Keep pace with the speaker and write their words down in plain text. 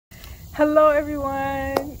Hello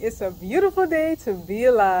everyone, it's a beautiful day to be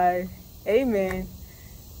alive. Amen.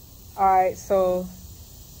 Alright, so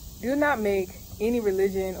do not make any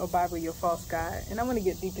religion or Bible your false god. And I want to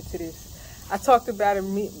get deep into this. I talked about it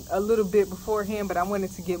a little bit beforehand, but I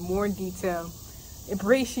wanted to get more in detail.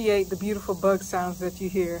 Appreciate the beautiful bug sounds that you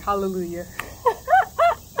hear. Hallelujah.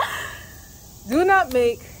 Do not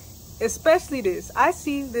make, especially this. I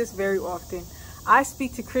see this very often. I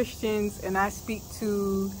speak to Christians and I speak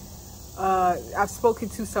to I've spoken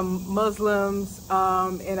to some Muslims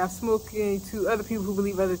and I've spoken to other people who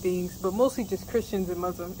believe other things, but mostly just Christians and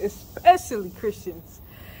Muslims, especially Christians.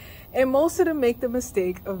 And most of them make the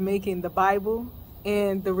mistake of making the Bible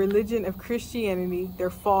and the religion of Christianity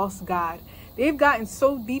their false god. They've gotten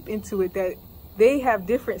so deep into it that they have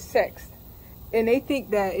different sects. And they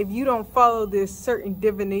think that if you don't follow this certain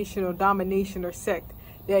divination or domination or sect,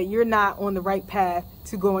 that you're not on the right path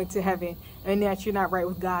to going to heaven and that you're not right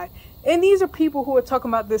with God. And these are people who are talking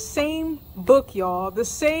about the same book, y'all, the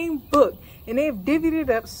same book. And they've divvied it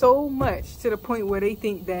up so much to the point where they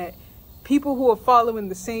think that people who are following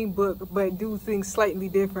the same book but do things slightly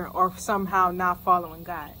different are somehow not following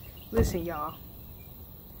God. Listen, y'all.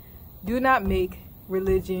 Do not make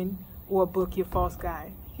religion or a book your false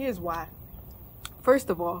god. Here's why. First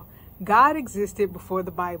of all, God existed before the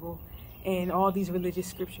Bible and all these religious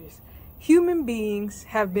scriptures. Human beings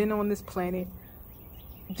have been on this planet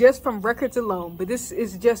just from records alone, but this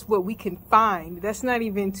is just what we can find. That's not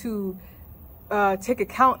even to take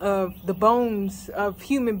account of the bones of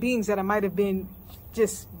human beings that might have been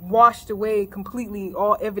just washed away completely.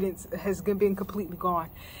 All evidence has been completely gone.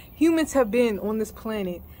 Humans have been on this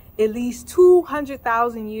planet at least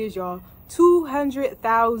 200,000 years, y'all.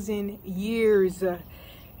 200,000 years.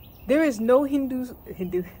 There is no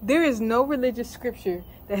there is no religious scripture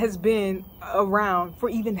that has been around for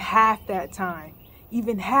even half that time.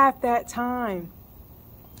 Even half that time.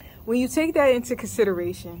 When you take that into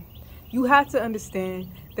consideration, you have to understand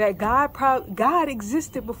that God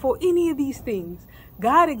existed before any of these things.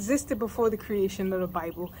 God existed before the creation of the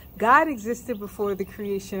Bible. God existed before the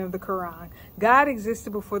creation of the Quran. God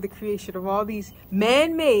existed before the creation of all these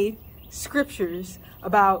man-made scriptures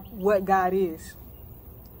about what God is.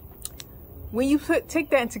 When you take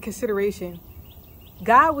that into consideration,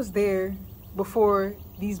 God was there before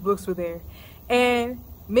these books were there. And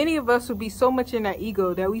many of us would be so much in our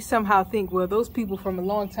ego that we somehow think, well, those people from a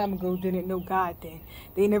long time ago didn't know God then.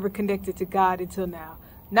 They never connected to God until now.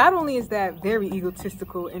 Not only is that very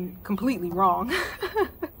egotistical and completely wrong,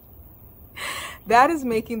 that is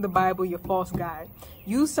making the Bible your false god.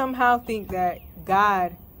 You somehow think that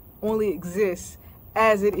God only exists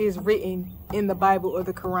as it is written in the Bible or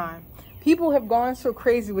the Quran. People have gone so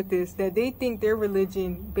crazy with this that they think their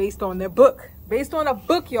religion based on their book. Based on a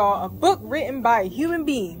book, y'all. A book written by a human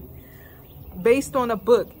being. Based on a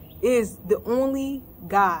book is the only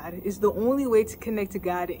God. Is the only way to connect to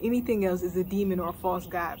God. And anything else is a demon or a false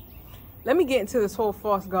god. Let me get into this whole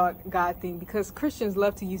false God thing, because Christians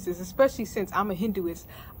love to use this, especially since I'm a Hinduist.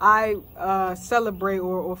 I celebrate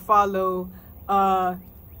or follow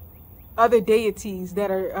other deities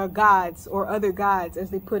that are gods or other gods,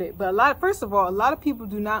 as they put it. But first of all, a lot of people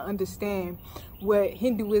do not understand what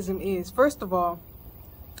Hinduism is. First of all,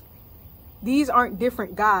 these aren't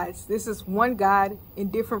different gods. This is one God in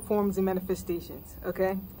different forms and manifestations.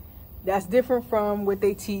 Okay, that's different from what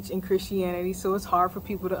they teach in Christianity, so it's hard for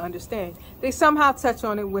people to understand. They somehow touch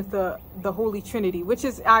on it with the Holy Trinity, which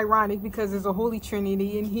is ironic because there's a Holy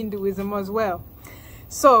Trinity in Hinduism as well.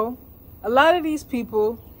 So a lot of these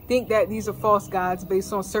people think that these are false gods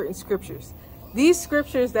based on certain scriptures. These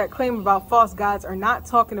scriptures that claim about false gods are not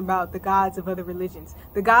talking about the gods of other religions.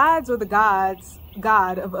 The gods or the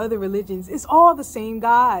God of other religions is all the same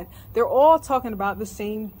God. They're all talking about the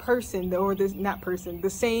same person, or the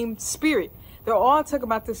same spirit. They're all talking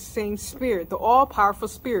about the same spirit, the all-powerful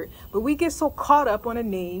spirit. But we get so caught up on a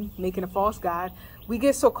name, making a false god. We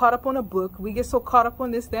get so caught up on a book. We get so caught up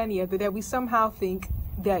on this, that, and the other, that we somehow think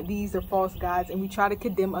that these are false gods, and we try to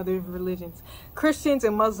condemn other religions. Christians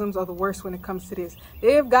and Muslims are the worst when it comes to this.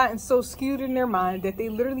 They have gotten so skewed in their mind that they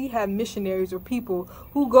literally have missionaries or people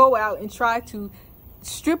who go out and try to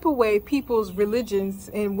strip away people's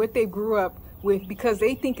religions and what they grew up with, because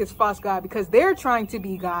they think it's false god, because they're trying to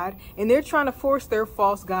be God and they're trying to force their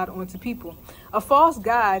false god onto people. A false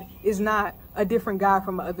god is not a different god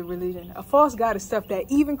from another religion. A false god is stuff that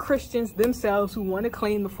even Christians themselves who want to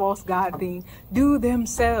claim the false god thing do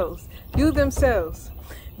themselves.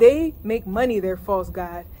 They make money their false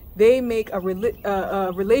god. They make a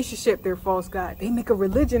relationship their false god. They make a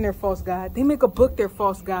religion their false god. They make a book their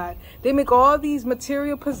false god. They make all these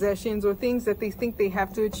material possessions or things that they think they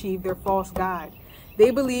have to achieve their false god.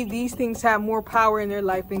 They believe these things have more power in their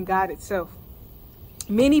life than God itself.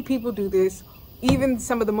 Many people do this. Even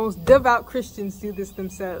some of the most devout Christians do this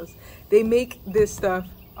themselves. They make this stuff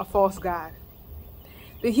a false god.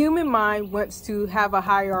 The human mind wants to have a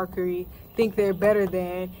hierarchy, think they're better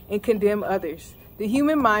than, and condemn others. The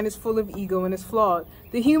human mind is full of ego and is flawed.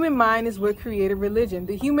 The human mind is what created religion.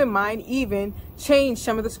 The human mind even changed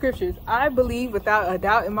some of the scriptures. I believe without a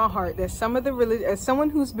doubt in my heart that some of the as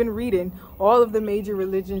someone who's been reading all of the major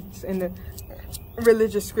religions and the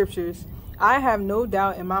religious scriptures, I have no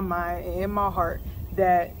doubt in my mind and in my heart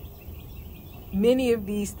that many of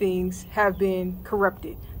these things have been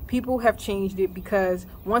corrupted. People have changed it because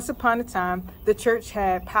once upon a time, the church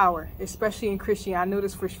had power, especially in Christianity. I know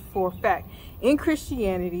this for a fact. In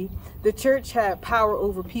Christianity, the church had power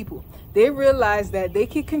over people. They realized that they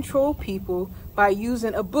could control people by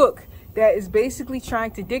using a book that is basically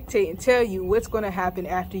trying to dictate and tell you what's going to happen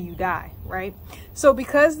after you die, right? So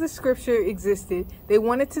because the scripture existed, they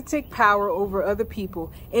wanted to take power over other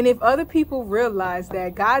people. And if other people realize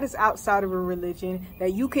that God is outside of a religion,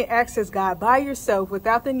 that you can access God by yourself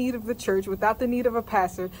without the need of the church, without the need of a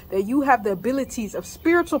pastor, that you have the abilities of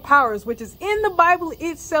spiritual powers, which is in the Bible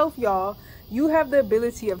itself, y'all. You have the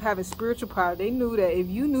ability of having spiritual power. They knew that if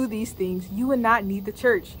you knew these things, you would not need the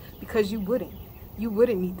church, because you wouldn't. You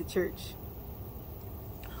wouldn't need the church.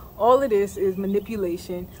 All of this is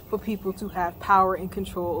manipulation for people to have power and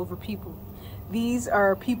control over people. These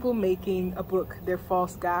are people making a book their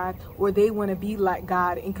false god, or they want to be like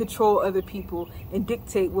God and control other people and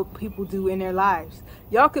dictate what people do in their lives.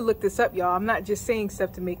 Y'all could look this up, y'all. I'm not just saying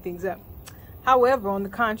stuff to make things up. However, on the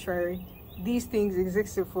contrary, these things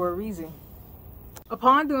existed for a reason.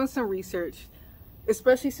 Upon doing some research,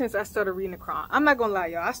 especially since I started reading the Quran, I'm not gonna lie,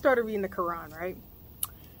 y'all, I started reading the Quran, right?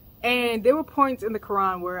 And there were points in the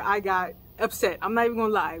Quran where I got upset. I'm not even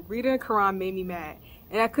gonna lie. Reading the Quran made me mad,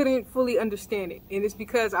 and I couldn't fully understand it. And it's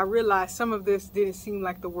because I realized some of this didn't seem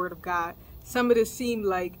like the word of God. Some of this seemed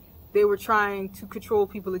like they were trying to control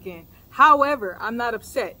people again. However, I'm not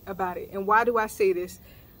upset about it. And why do I say this?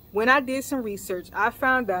 When I did some research, I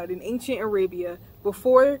found out in ancient Arabia,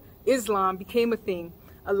 before Islam became a thing,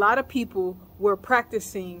 a lot of people were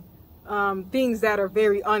practicing things that are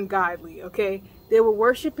very ungodly, okay? They were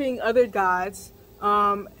worshiping other gods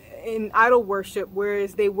in idol worship,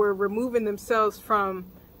 whereas they were removing themselves from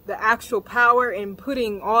the actual power and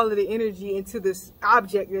putting all of the energy into this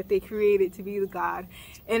object that they created to be the god.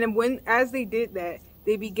 And then as they did that,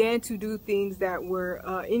 they began to do things that were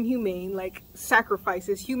inhumane, like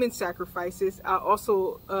sacrifices, human sacrifices,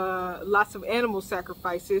 also lots of animal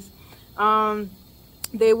sacrifices.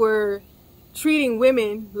 They were treating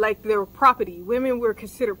women like they were property. Women were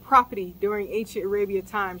considered property during ancient Arabia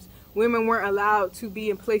times. Women weren't allowed to be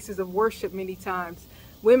in places of worship many times.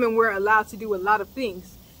 Women weren't allowed to do a lot of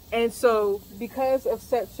things. And so because of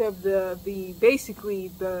such of the basically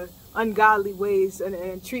the ungodly ways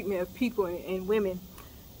and treatment of people and women,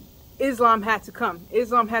 Islam had to come.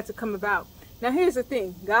 Islam had to come about. Now here's the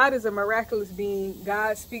thing. God is a miraculous being.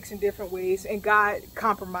 God speaks in different ways, and God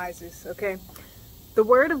compromises, okay? The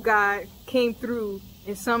word of God came through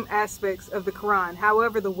in some aspects of the Quran.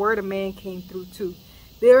 However, the word of man came through too.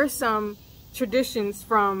 There are some traditions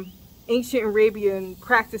from ancient Arabian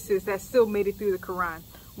practices that still made it through the Quran.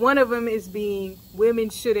 One of them is being women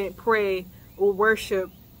shouldn't pray or worship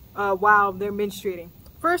while they're menstruating.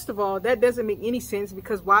 First of all, that doesn't make any sense,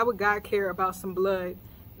 because why would God care about some blood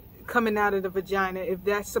coming out of the vagina if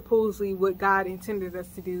that's supposedly what God intended us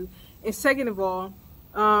to do? And second of all,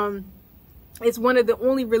 it's one of the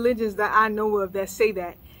only religions that I know of that say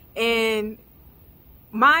that. And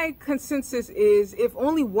my consensus is, if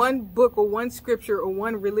only one book or one scripture or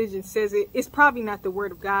one religion says it, it's probably not the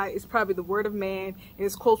word of God. It's probably the word of man and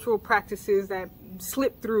its cultural practices that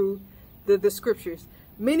slip through the scriptures.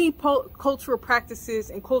 Many cultural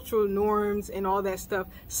practices and cultural norms and all that stuff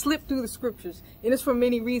slip through the scriptures. And it's for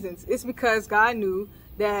many reasons. It's because God knew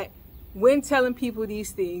that when telling people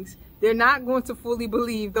these things, they're not going to fully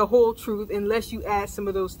believe the whole truth unless you add some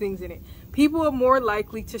of those things in it. People are more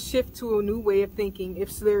likely to shift to a new way of thinking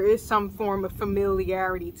if there is some form of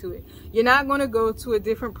familiarity to it. You're not going to go to a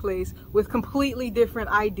different place with completely different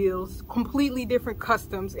ideals, completely different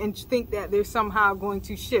customs, and think that they're somehow going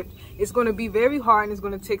to shift. It's going to be very hard, and it's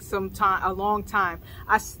going to take some time, a long time.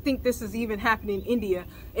 I think this is even happening in India.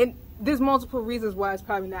 And there's multiple reasons why it's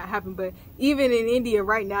probably not happening, but even in India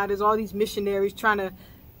right now, there's all these missionaries trying to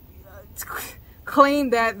claim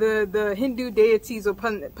that the Hindu deities or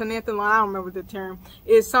pantheon, I don't remember the term,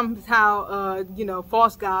 is somehow, you know,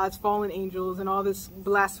 false gods, fallen angels, and all this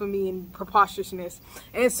blasphemy and preposterousness.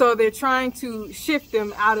 And so they're trying to shift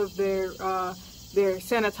them out of their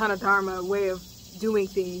Sanatana Dharma way of doing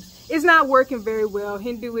things. It's not working very well.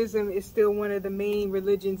 Hinduism is still one of the main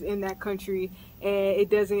religions in that country,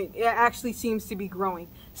 and it actually seems to be growing.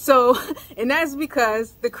 So, and that's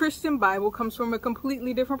because the Christian Bible comes from a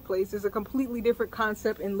completely different place. It's a completely different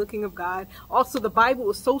concept in looking of God. Also, the Bible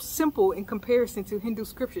is so simple in comparison to Hindu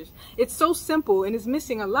scriptures. It's so simple and is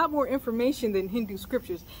missing a lot more information than Hindu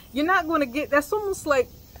scriptures. You're not going to get, that's almost like,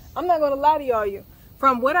 I'm not going to lie to y'all,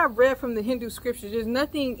 from what I've read from the Hindu scriptures, there's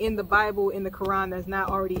nothing in the Bible, in the Quran, that's not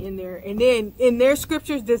already in there. And then in their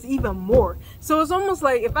scriptures, there's even more. So it's almost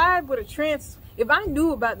like if I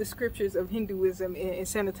knew about the scriptures of Hinduism and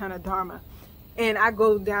Sanatana Dharma, and I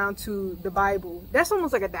go down to the Bible, that's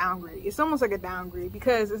almost like a downgrade. It's almost like a downgrade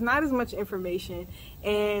because it's not as much information,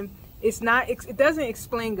 and it doesn't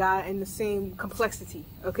explain God in the same complexity.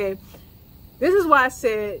 Okay, this is why I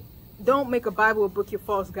said, don't make a Bible a book your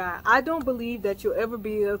false God. I don't believe that you'll ever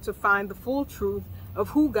be able to find the full truth of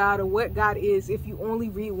who God or what God is if you only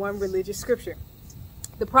read one religious scripture.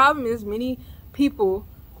 The problem is many people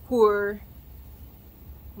who are,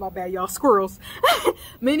 my bad y'all, squirrels,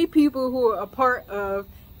 many people who are a part of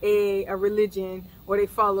a religion, or they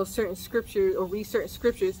follow certain scriptures or read certain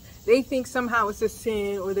scriptures, they think somehow it's a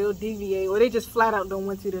sin, or they'll deviate, or they just flat out don't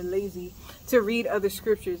want to, they're lazy to read other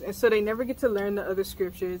scriptures. And so they never get to learn the other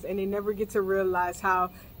scriptures, and they never get to realize how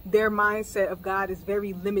their mindset of God is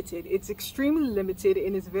very limited. It's extremely limited,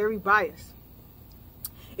 and it's very biased.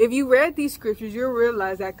 If you read these scriptures, you'll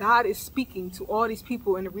realize that God is speaking to all these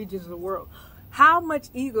people in the regions of the world. How much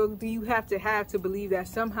ego do you have to believe that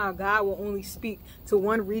somehow God will only speak to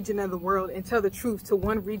one region of the world and tell the truth to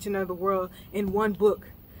one region of the world in one book?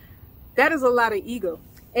 That is a lot of ego.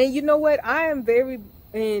 And you know what? I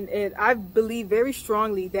believe very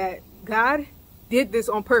strongly that God did this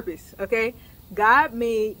on purpose, okay? God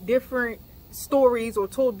made different stories, or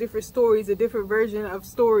told different stories, a different version of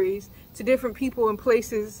stories to different people and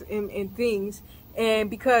places and things. And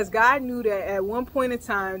because God knew that at one point in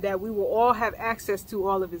time that we will all have access to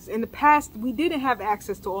all of this. In the past, we didn't have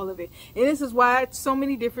access to all of it. And this is why so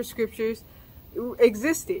many different scriptures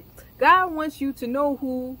existed. God wants you to know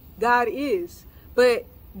who God is. But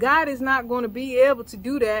God is not going to be able to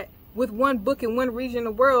do that with one book in one region of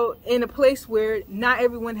the world in a place where not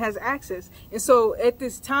everyone has access. And so at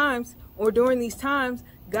this times, or during these times,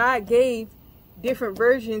 God gave different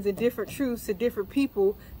versions and different truths to different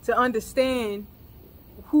people to understand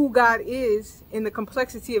who God is in the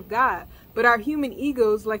complexity of God. But our human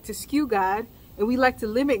egos like to skew God, and we like to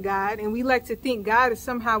limit God, and we like to think God is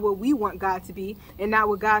somehow what we want God to be and not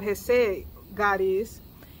what God has said God is.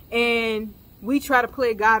 And we try to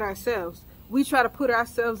play God ourselves. We try to put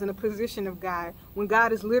ourselves in a position of God when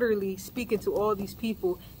God is literally speaking to all these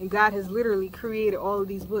people, and God has literally created all of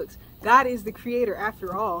these books. God is the creator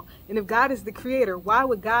after all. And if God is the creator, why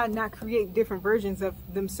would God not create different versions of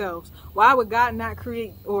themselves? Why would God not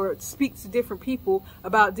create or speak to different people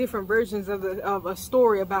about different versions of a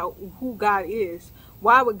story about who God is?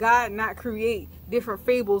 Why would God not create different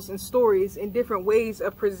fables and stories and different ways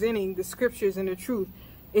of presenting the scriptures and the truth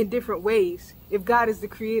in different ways if God is the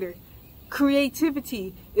creator?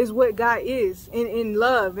 Creativity is what God is, in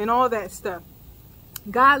love and all that stuff.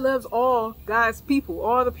 God loves all God's people,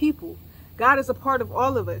 all the people. God is a part of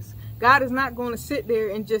all of us. God is not going to sit there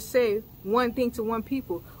and just say one thing to one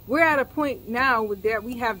people. We're at a point now with that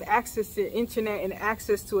we have access to the internet and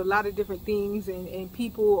access to a lot of different things and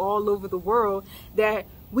people all over the world that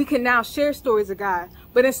we can now share stories of God.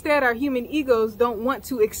 But instead, our human egos don't want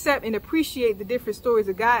to accept and appreciate the different stories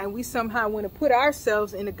of God, and we somehow want to put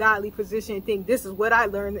ourselves in a godly position and think this is what I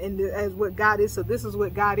learned as what God is, so this is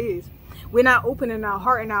what God is. We're not opening our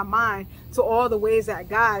heart and our mind to all the ways that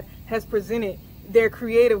God has presented their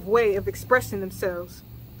creative way of expressing themselves.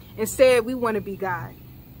 Instead, we want to be God.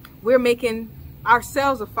 We're making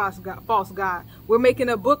ourselves a false God. We're making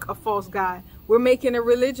a book a false God. We're making a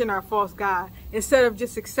religion our false God, instead of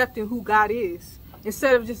just accepting who God is.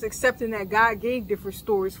 Instead of just accepting that God gave different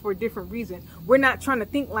stories for a different reason. We're not trying to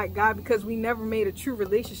think like God because we never made a true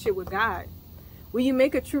relationship with God. When you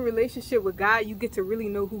make a true relationship with God, you get to really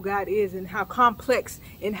know who God is and how complex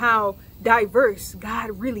and how diverse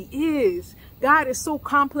God really is. God is so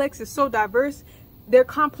complex and so diverse. They're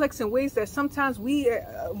complex in ways that sometimes we,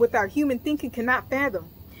 with our human thinking, cannot fathom.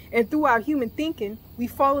 And through our human thinking, we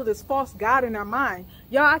follow this false God in our mind.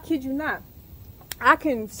 Y'all, I kid you not. I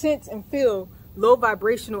can sense and feel low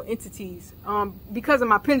vibrational entities. Because of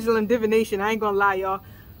my pendulum divination, I ain't gonna lie, y'all.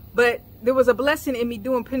 But there was a blessing in me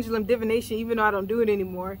doing pendulum divination, even though I don't do it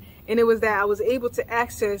anymore. And it was that I was able to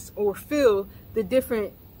access or feel the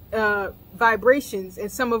different vibrations,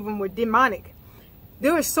 and some of them were demonic.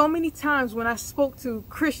 There were so many times when I spoke to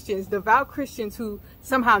Christians, devout Christians, who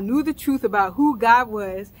somehow knew the truth about who God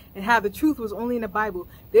was and how the truth was only in the Bible.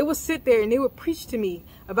 They would sit there and they would preach to me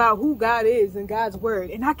about who God is and God's word.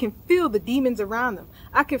 And I can feel the demons around them.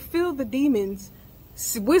 I can feel the demons,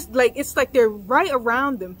 like it's like they're right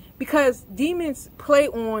around them, because demons play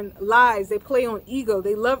on lies. They play on ego.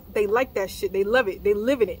 They like that shit. They love it. They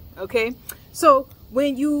live in it. Okay. So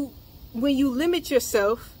when you limit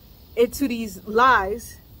yourself into these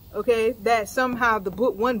lies, okay, that somehow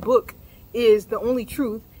one book is the only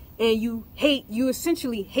truth, and you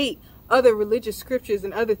essentially hate other religious scriptures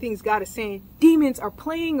and other things God is saying, demons are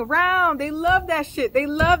playing around. They love that shit. They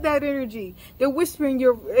love that energy. They're whispering in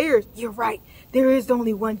your ears, you're right, there is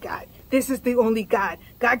only one God. This is the only God.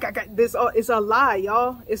 God. This it's a lie,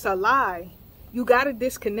 y'all. It's a lie. You got to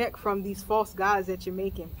disconnect from these false gods that you're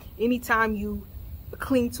making. Anytime you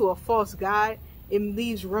cling to a false god, it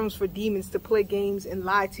leaves rooms for demons to play games and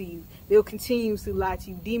lie to you. They'll continuously lie to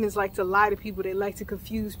you. Demons like to lie to people. They like to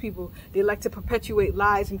confuse people. They like to perpetuate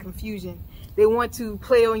lies and confusion. They want to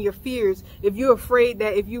play on your fears. If you're afraid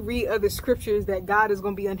that if you read other scriptures that God is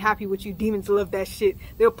going to be unhappy with you, demons love that shit.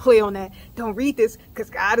 They'll play on that. Don't read this because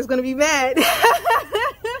God is going to be mad.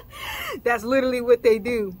 That's literally what they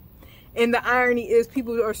do. And the irony is,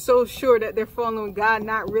 people are so sure that they're following God,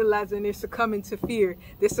 not realizing they're succumbing to fear.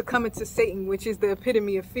 They're succumbing to Satan, which is the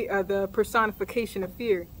epitome of fear, the personification of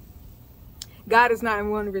fear. God is not in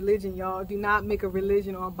one religion, y'all. Do not make a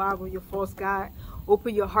religion or a Bible your false God.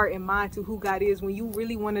 Open your heart and mind to who God is. When you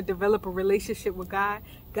really want to develop a relationship with God,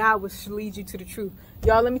 God will lead you to the truth.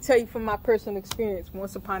 Y'all, let me tell you from my personal experience.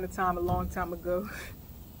 Once upon a time, a long time ago,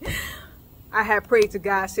 I had prayed to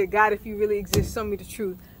God, said, God, if you really exist, show me the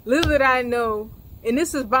truth. Little did I know, and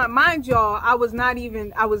this is by, mind y'all, I was not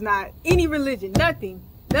any religion, nothing.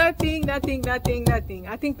 I think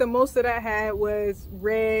the most that I had was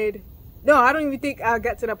read. No, I don't even think I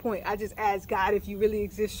got to that point. I just asked God, if you really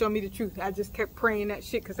exist, show me the truth. I just kept praying that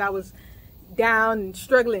shit because I was down and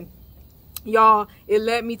struggling. Y'all, it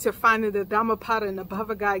led me to finding the Dhammapada and the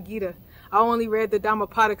Bhagavad Gita. I only read the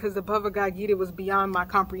Dhammapada because the Bhagavad Gita was beyond my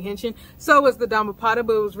comprehension. So was the Dhammapada,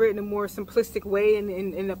 but it was written in a more simplistic way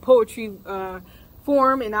in a poetry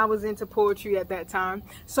form, and I was into poetry at that time.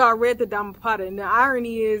 So I read the Dhammapada, and the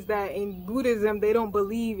irony is that in Buddhism, they don't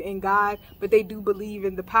believe in God, but they do believe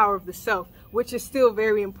in the power of the self, which is still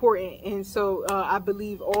very important. And so I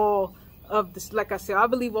believe all of this, like I said, I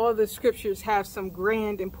believe all the scriptures have some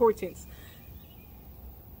grand importance.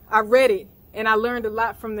 I read it, and I learned a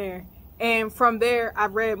lot from there. And from there, I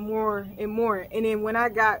read more and more. And then when I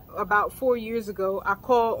got about 4 years ago, I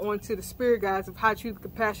called on to the spirit guides of high truth,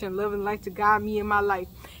 compassion, love, and light to guide me in my life.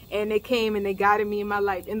 And they came and they guided me in my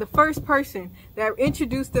life. And the first person that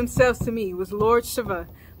introduced themselves to me was Lord Shiva.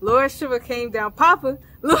 Lord Shiva came down.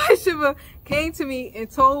 Lord Shiva came to me and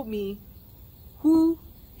told me who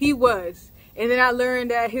he was. And then I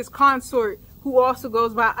learned that his consort, who also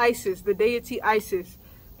goes by Isis, the deity Isis,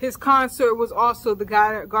 his consort was also the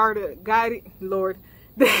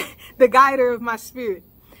the guider of my spirit.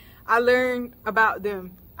 I learned about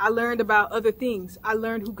them. I learned about other things. I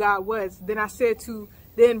learned who God was.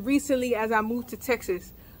 Then recently, as I moved to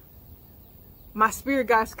Texas, my spirit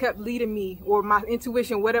guides kept leading me, or my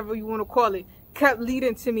intuition, whatever you want to call it, kept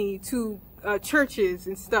leading to me to churches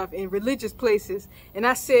and stuff and religious places. And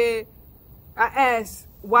I asked,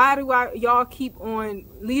 why do y'all keep on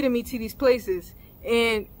leading me to these places?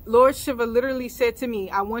 And Lord Shiva literally said to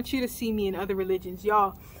me, I want you to see me in other religions.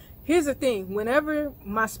 Y'all, here's the thing. Whenever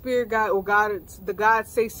my spirit guide or the God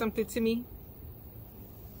says something to me,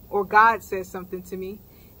 or God says something to me,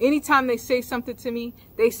 anytime they say something to me,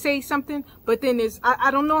 they say something, but then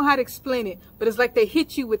I don't know how to explain it, but it's like they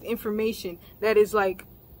hit you with information that is like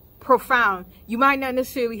profound. You might not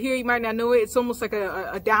necessarily hear, you might not know it. It's almost like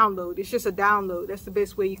a download. It's just a download. That's the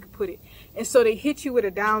best way you could put it. And so they hit you with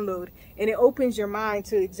a download, and it opens your mind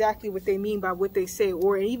to exactly what they mean by what they say.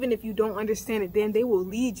 Or even if you don't understand it, then they will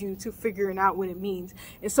lead you to figuring out what it means.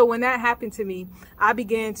 And so when that happened to me, I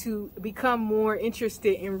began to become more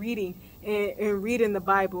interested in reading and reading the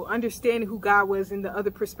Bible, understanding who God was in the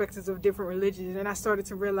other perspectives of different religions. And I started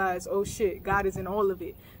to realize, oh shit, God is in all of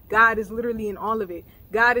it. God is literally in all of it.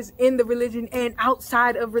 God is in the religion and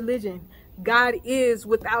outside of religion. God is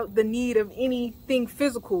without the need of anything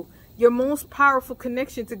physical. Your most powerful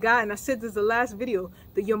connection to God, and I said this in the last video,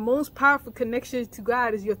 that your most powerful connection to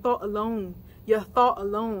God is your thought alone. Your thought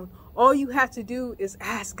alone. All you have to do is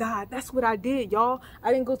ask God. That's what I did, y'all.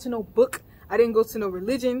 I didn't go to no book. I didn't go to no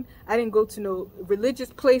religion. I didn't go to no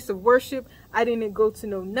religious place of worship. I didn't go to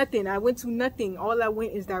no nothing. I went to nothing. All I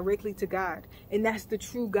went is directly to God. And that's the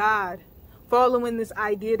true God. Following this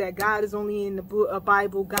idea that God is only in the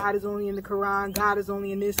Bible, God is only in the Quran, God is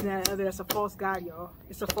only in this and that and other. That's a false God, y'all.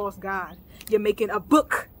 It's a false God. You're making a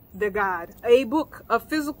book the God. A book, a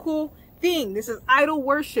physical thing. This is idol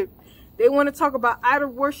worship. They want to talk about idol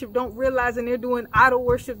worship, don't realizing they're doing idol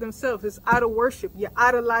worship themselves. It's idol worship. You're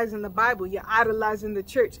idolizing the Bible. You're idolizing the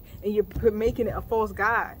church. And you're making it a false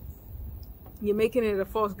God. You're making it a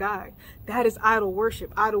false God. That is idol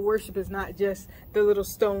worship. Idol worship is not just the little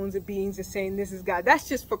stones and beings and saying this is God. That's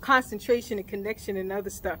just for concentration and connection and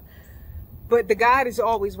other stuff. But the God is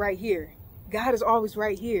always right here. God is always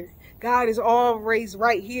right here. God is always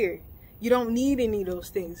right here. You don't need any of those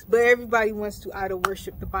things. But everybody wants to idol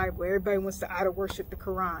worship the Bible. Everybody wants to idol worship the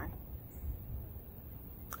Quran.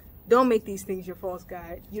 Don't make these things your false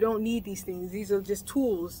God. You don't need these things. These are just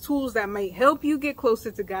tools. Tools that might help you get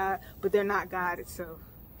closer to God, but they're not God itself.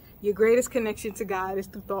 Your greatest connection to God is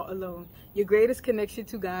through thought alone. Your greatest connection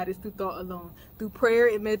to God is through thought alone. Through prayer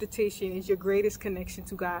and meditation is your greatest connection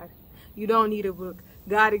to God. You don't need a book.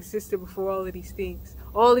 God existed before all of these things.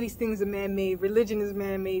 All of these things are man-made. Religion is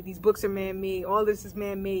man-made. These books are man-made. All this is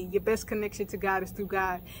man-made. Your best connection to God is through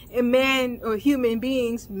God. And man, or human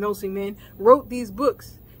beings, mostly men, wrote these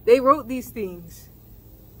books. They wrote these things.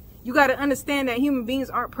 You got to understand that human beings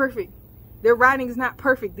aren't perfect. Their writing is not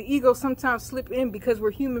perfect. The ego sometimes slip in because we're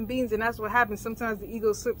human beings, and that's what happens. Sometimes the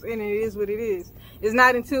ego slips in, and it is what it is. It's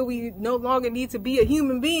not until we no longer need to be a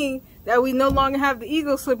human being that we no longer have the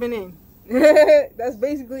ego slipping in. That's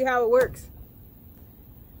basically how it works.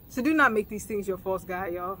 So do not make these things your false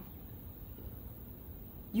God, y'all.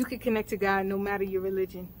 You can connect to God no matter your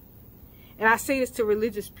religion. And I say this to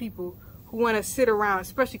religious people who want to sit around,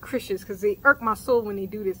 especially Christians, because they irk my soul when they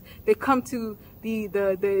do this. They come to the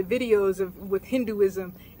videos with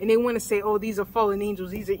Hinduism, and they want to say, oh, these are fallen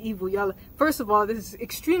angels, these are evil. Y'all, first of all, this is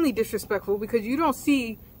extremely disrespectful, because you don't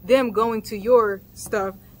see them going to your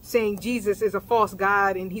stuff saying Jesus is a false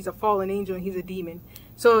God and he's a fallen angel and he's a demon.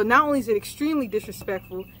 So not only is it extremely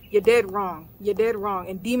disrespectful, you're dead wrong. You're dead wrong.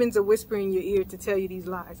 And demons are whispering in your ear to tell you these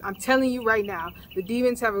lies. I'm telling you right now, the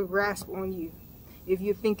demons have a grasp on you. If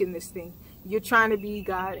you're thinking this thing, you're trying to be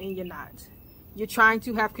God and you're not. You're trying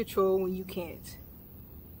to have control when you can't.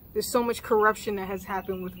 There's so much corruption that has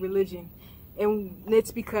happened with religion. And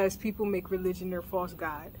it's because people make religion their false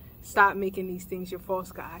God. Stop making these things your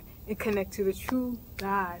false God and connect to the true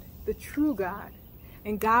God. The true God.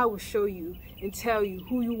 And God will show you and tell you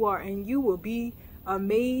who you are. And you will be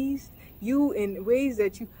amazed. You in ways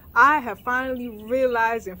that I have finally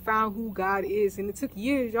realized and found who God is. And it took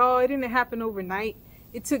years, y'all. It didn't happen overnight.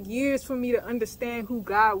 It took years for me to understand who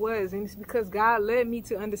God was. And it's because God led me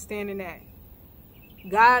to understanding that.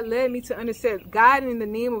 God led me to understand. God in the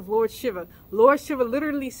name of Lord Shiva. Lord Shiva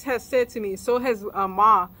literally has said to me, so has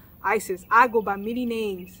Ma, Isis, I go by many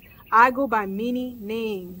names. I go by many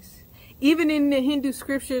names. Even in the Hindu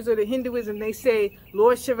scriptures or the Hinduism, they say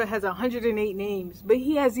Lord Shiva has 108 names. But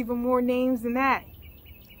he has even more names than that.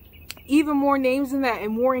 Even more names than that.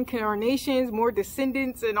 And more incarnations, more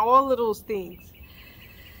descendants, and all of those things.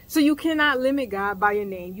 So you cannot limit God by your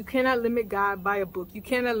name. You cannot limit God by a book. You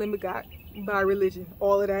cannot limit God by religion.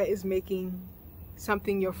 All of that is making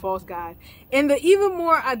something your false God. And the even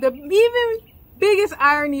biggest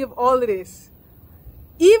irony of all of this,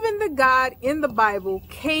 even the God in the Bible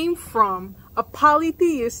came from a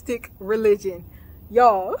polytheistic religion.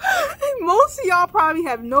 Y'all, most of y'all probably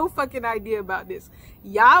have no fucking idea about this.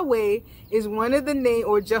 Yahweh is one of the names,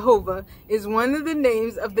 or Jehovah is one of the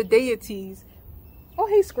names of the deities. Oh,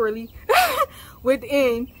 hey, Squirrely.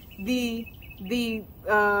 Within the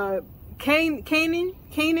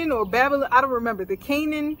Canaan or Babylon, I don't remember, the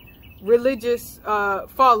Canaan religious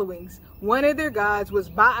followings. One of their gods was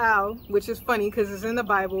Baal, which is funny because it's in the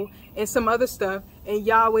Bible, and some other stuff, and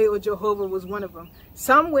Yahweh or Jehovah was one of them.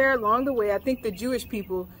 Somewhere along the way, I think the Jewish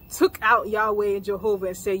people took out Yahweh and Jehovah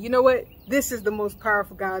and said, you know what, this is the most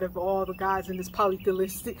powerful God of all the gods in this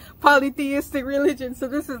polytheistic religion, so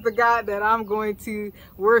this is the God that I'm going to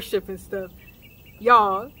worship and stuff.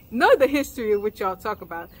 Y'all know the history of what y'all talk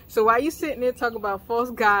about. So while you sitting there talking about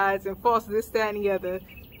false gods and false this, that, and the other,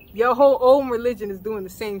 your whole own religion is doing the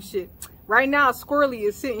same shit. Right now, Squirrely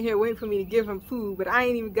is sitting here waiting for me to give him food, but I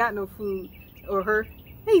ain't even got no food. Or her.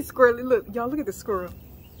 Hey, Squirrely, look. Y'all, look at the squirrel.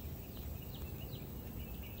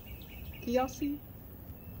 Can y'all see?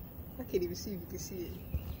 I can't even see if you can see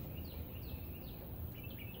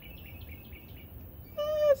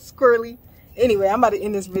it. Squirrely. Anyway, I'm about to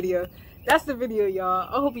end this video. That's the video, y'all.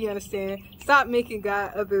 I hope you understand. Stop making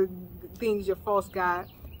God other things your false God.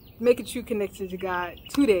 Make a true connection to God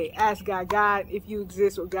today. Ask God, God, if you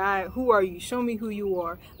exist, or God, who are you? Show me who you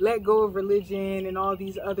are. Let go of religion and all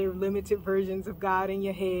these other limited versions of God in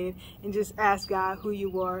your head, and just ask God who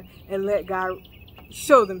you are, and let God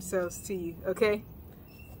show themselves to you, okay?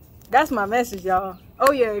 That's my message, y'all.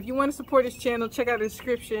 Oh yeah, if you want to support this channel, check out the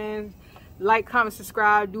description. Like, comment,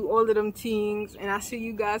 subscribe, do all of them things, and I'll see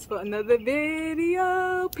you guys for another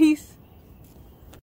video. Peace.